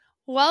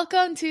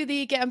Welcome to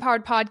the Get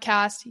Empowered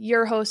podcast.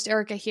 Your host,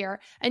 Erica here.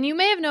 And you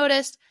may have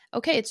noticed,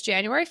 okay, it's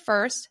January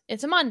 1st.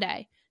 It's a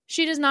Monday.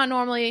 She does not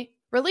normally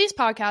release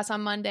podcasts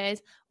on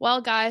Mondays.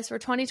 Well, guys, for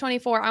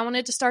 2024, I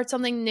wanted to start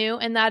something new,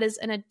 and that is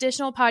an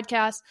additional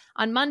podcast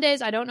on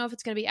Mondays. I don't know if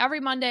it's going to be every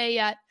Monday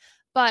yet,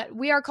 but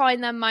we are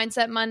calling them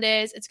Mindset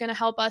Mondays. It's going to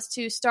help us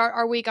to start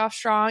our week off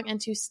strong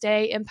and to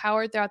stay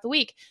empowered throughout the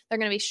week. They're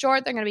going to be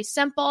short. They're going to be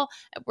simple,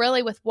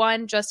 really with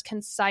one just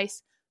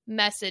concise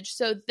message.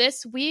 So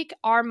this week,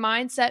 our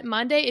Mindset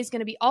Monday is going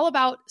to be all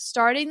about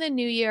starting the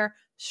new year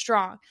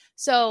strong.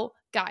 So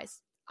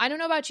guys, I don't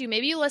know about you.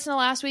 Maybe you listened to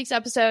last week's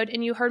episode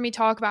and you heard me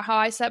talk about how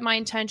I set my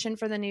intention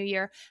for the new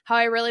year, how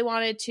I really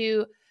wanted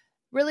to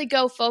really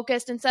go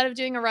focused instead of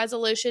doing a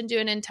resolution, do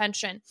an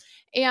intention.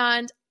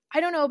 And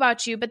I don't know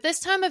about you, but this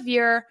time of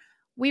year,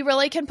 we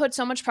really can put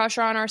so much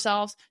pressure on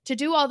ourselves to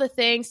do all the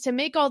things, to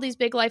make all these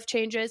big life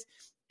changes.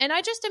 And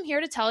I just am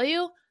here to tell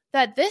you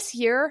that this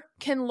year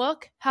can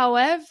look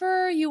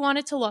however you want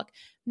it to look.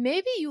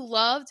 Maybe you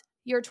loved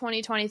your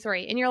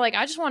 2023 and you're like,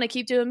 I just want to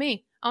keep doing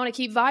me. I want to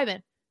keep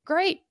vibing.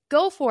 Great.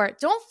 Go for it.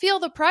 Don't feel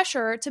the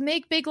pressure to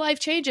make big life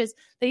changes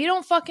that you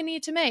don't fucking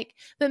need to make.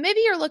 But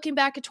maybe you're looking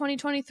back at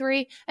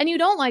 2023 and you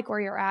don't like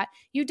where you're at.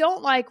 You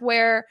don't like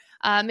where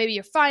maybe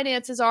your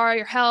finances are,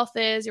 your health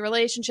is, your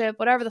relationship,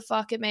 whatever the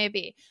fuck it may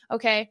be.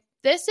 Okay.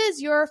 This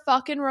is your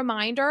fucking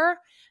reminder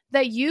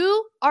that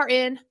you are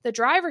in the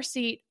driver's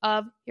seat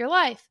of your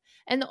life.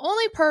 And the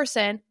only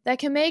person that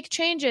can make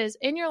changes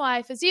in your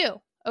life is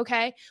you,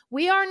 okay?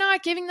 We are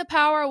not giving the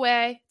power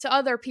away to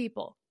other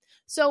people.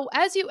 So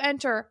as you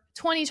enter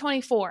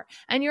 2024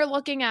 and you're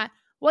looking at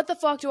what the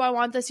fuck do I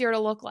want this year to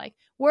look like?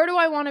 Where do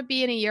I want to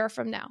be in a year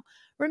from now?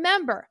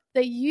 Remember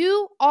that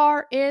you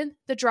are in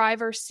the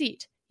driver's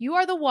seat. You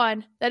are the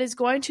one that is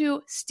going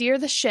to steer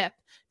the ship,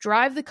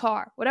 drive the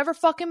car, whatever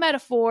fucking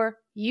metaphor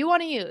you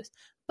want to use.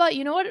 But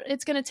you know what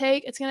it's going to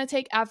take? It's going to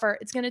take effort.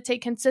 It's going to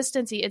take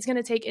consistency. It's going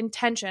to take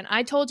intention.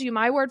 I told you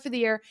my word for the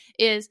year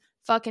is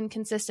fucking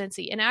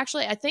consistency. And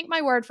actually, I think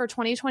my word for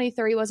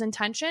 2023 was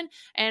intention.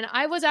 And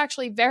I was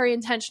actually very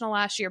intentional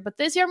last year. But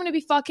this year, I'm going to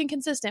be fucking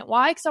consistent.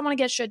 Why? Because I want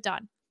to get shit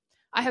done.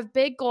 I have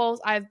big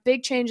goals. I have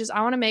big changes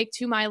I want to make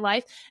to my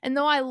life. And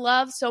though I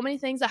love so many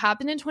things that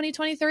happened in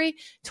 2023,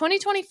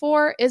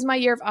 2024 is my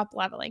year of up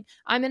leveling.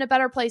 I'm in a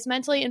better place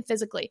mentally and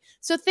physically.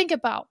 So think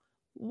about,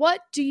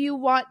 what do you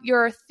want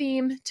your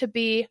theme to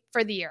be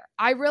for the year?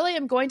 I really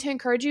am going to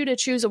encourage you to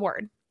choose a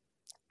word.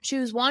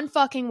 Choose one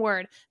fucking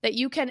word that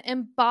you can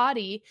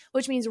embody,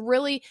 which means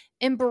really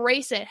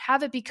embrace it.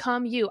 Have it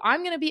become you.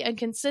 I'm going to be a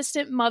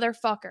consistent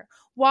motherfucker.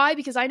 Why?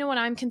 Because I know when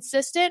I'm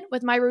consistent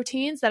with my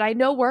routines that I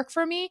know work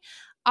for me,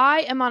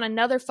 I am on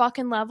another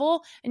fucking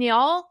level. And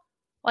y'all,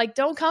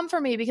 don't come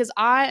for me because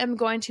I am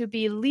going to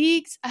be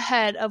leagues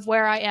ahead of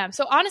where I am.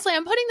 So honestly,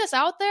 I'm putting this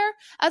out there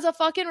as a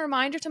fucking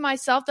reminder to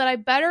myself that I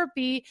better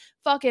be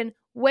fucking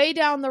way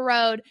down the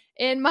road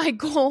in my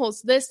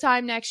goals this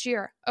time next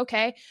year.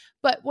 Okay.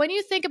 But when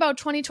you think about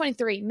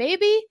 2023,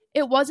 maybe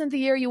it wasn't the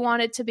year you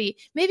wanted to be.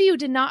 Maybe you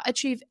did not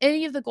achieve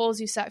any of the goals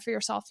you set for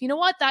yourself. You know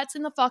what? That's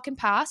in the fucking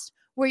past.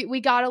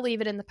 We got to leave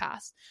it in the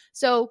past.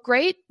 So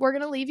great. We're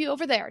going to leave you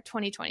over there,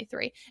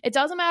 2023. It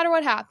doesn't matter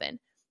what happened.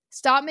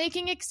 Stop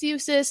making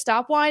excuses,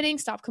 stop whining,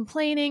 stop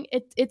complaining.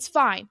 It's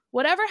fine.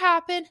 Whatever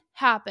happened,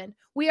 happened.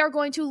 We are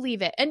going to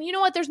leave it. And you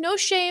know what? There's no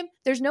shame.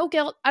 There's no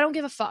guilt. I don't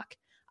give a fuck.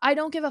 I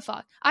don't give a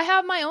fuck. I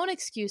have my own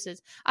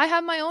excuses. I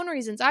have my own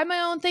reasons. I have my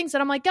own things that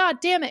I'm like, God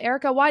damn it,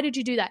 Erica, why did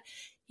you do that?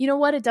 You know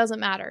what? It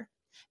doesn't matter.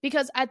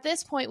 Because at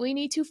this point, we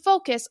need to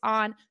focus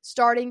on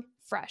starting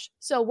fresh.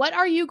 So what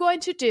are you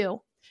going to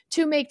do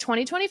to make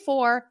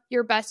 2024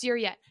 your best year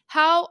yet?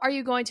 How are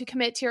you going to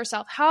commit to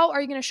yourself? How are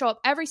you going to show up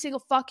every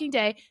single fucking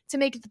day to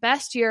make it the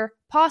best year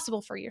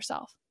possible for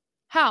yourself?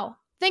 How?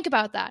 Think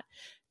about that.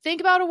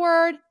 Think about a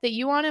word that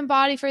you want to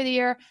embody for the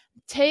year.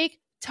 Take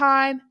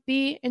time,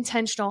 be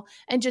intentional,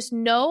 and just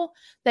know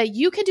that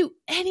you can do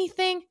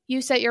anything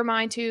you set your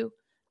mind to.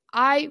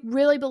 I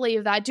really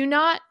believe that. Do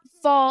not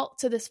fall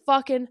to this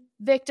fucking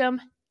victim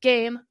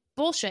game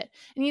bullshit.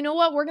 And you know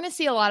what? We're going to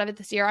see a lot of it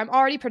this year. I'm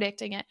already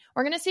predicting it.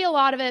 We're going to see a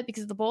lot of it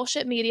because of the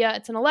bullshit media.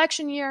 It's an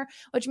election year,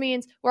 which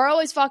means we're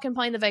always fucking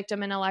playing the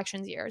victim in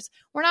elections years.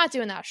 We're not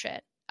doing that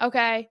shit.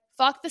 Okay?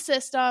 Fuck the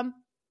system.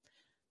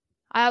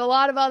 I have a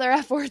lot of other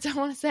F words I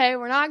want to say.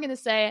 We're not going to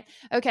say it.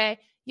 Okay?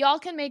 Y'all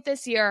can make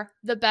this year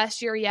the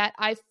best year yet.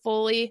 I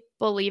fully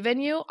believe in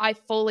you. I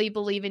fully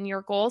believe in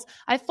your goals.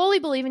 I fully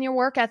believe in your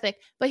work ethic.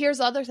 But here's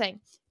the other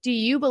thing. Do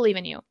you believe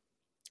in you?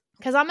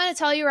 Because I'm going to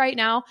tell you right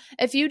now,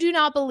 if you do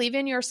not believe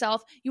in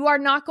yourself, you are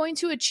not going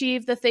to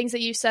achieve the things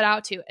that you set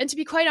out to. And to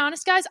be quite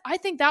honest, guys, I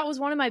think that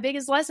was one of my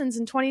biggest lessons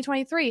in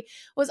 2023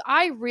 was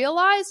I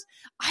realized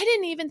I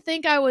didn't even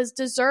think I was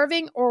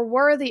deserving or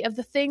worthy of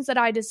the things that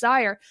I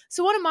desire.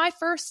 So one of my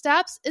first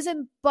steps is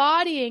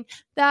embodying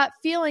that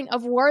feeling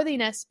of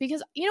worthiness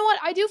because you know what?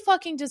 I do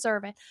fucking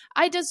deserve it.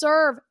 I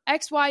deserve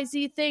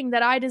XYZ thing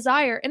that I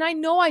desire. And I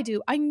know I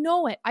do. I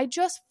know it. I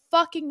just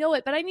fucking know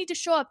it. But I need to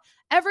show up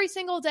every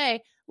single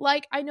day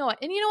like I know it.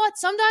 And you know what?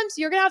 Sometimes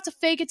you're going to have to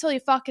fake it till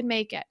you fucking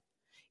make it.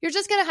 You're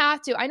just going to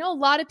have to. I know a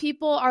lot of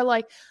people are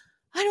like,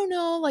 I don't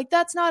know, like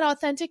that's not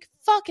authentic.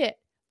 Fuck it.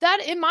 That,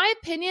 in my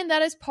opinion,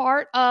 that is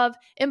part of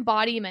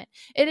embodiment.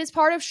 It is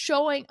part of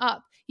showing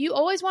up. You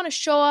always want to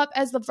show up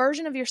as the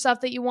version of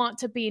yourself that you want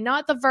to be,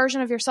 not the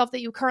version of yourself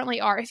that you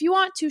currently are. If you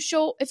want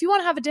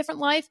to have a different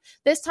life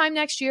this time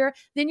next year,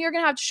 then you're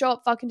going to have to show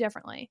up fucking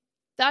differently.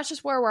 That's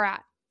just where we're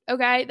at.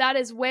 Okay? That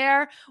is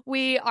where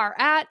we are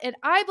at. And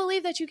I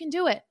believe that you can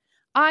do it.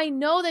 I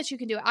know that you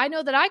can do it. I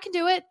know that I can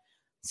do it.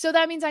 So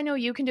that means I know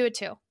you can do it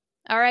too.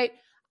 All right?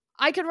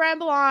 I could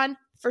ramble on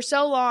for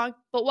so long,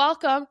 but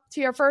welcome to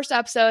your first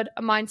episode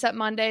of Mindset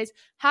Mondays.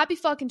 Happy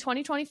fucking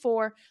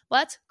 2024.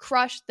 Let's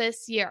crush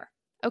this year.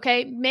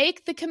 Okay?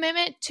 Make the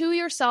commitment to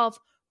yourself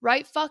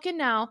right fucking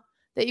now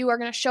that you are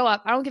going to show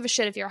up. I don't give a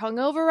shit if you're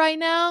hungover right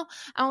now.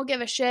 I don't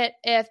give a shit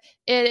if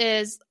it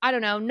is, I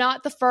don't know,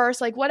 not the first,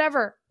 like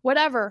whatever.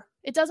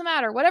 It doesn't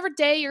matter. Whatever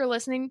day you're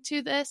listening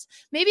to this,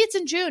 maybe it's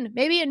in June.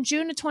 Maybe in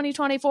June of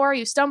 2024,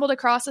 you stumbled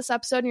across this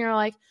episode and you're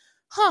like,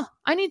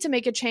 I need to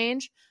make a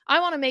change. I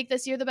want to make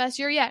this year the best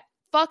year yet.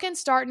 Fucking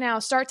start now.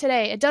 Start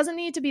today. It doesn't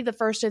need to be the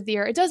first of the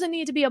year. It doesn't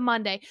need to be a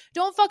Monday.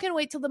 Don't fucking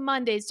wait till the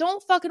Mondays.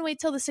 Don't fucking wait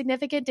till the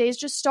significant days.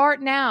 Just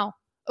start now.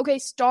 Okay?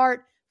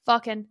 Start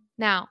fucking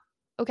now.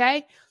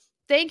 Okay?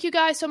 Thank you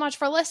guys so much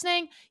for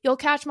listening. You'll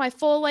catch my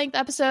full-length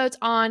episodes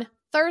on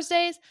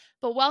Thursdays,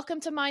 but welcome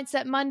to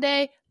Mindset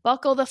Monday.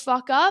 Buckle the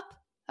fuck up.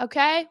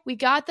 Okay? We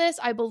got this.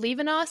 I believe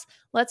in us.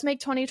 Let's make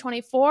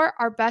 2024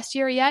 our best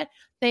year yet.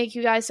 Thank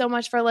you guys so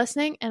much for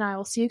listening, and I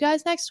will see you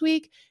guys next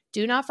week.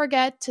 Do not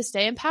forget to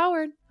stay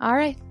empowered. All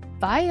right.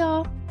 Bye,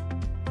 y'all.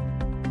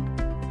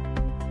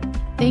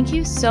 Thank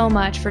you so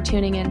much for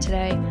tuning in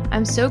today.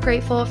 I'm so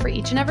grateful for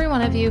each and every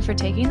one of you for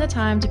taking the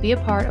time to be a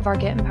part of our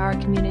Get Empowered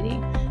community.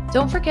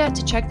 Don't forget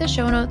to check the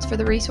show notes for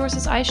the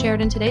resources I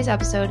shared in today's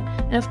episode,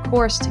 and of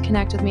course, to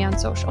connect with me on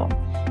social.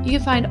 You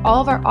can find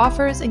all of our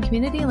offers and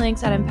community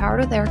links at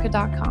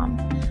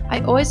empoweredwitherica.com.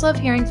 I always love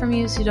hearing from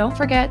you, so don't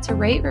forget to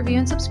rate, review,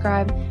 and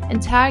subscribe,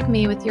 and tag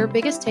me with your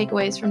biggest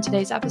takeaways from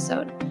today's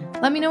episode.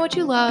 Let me know what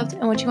you loved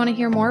and what you want to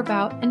hear more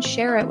about, and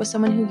share it with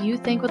someone who you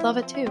think would love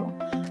it too.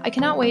 I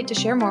cannot wait to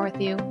share more with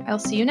you. I'll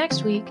see you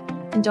next week,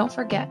 and don't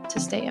forget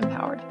to stay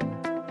empowered.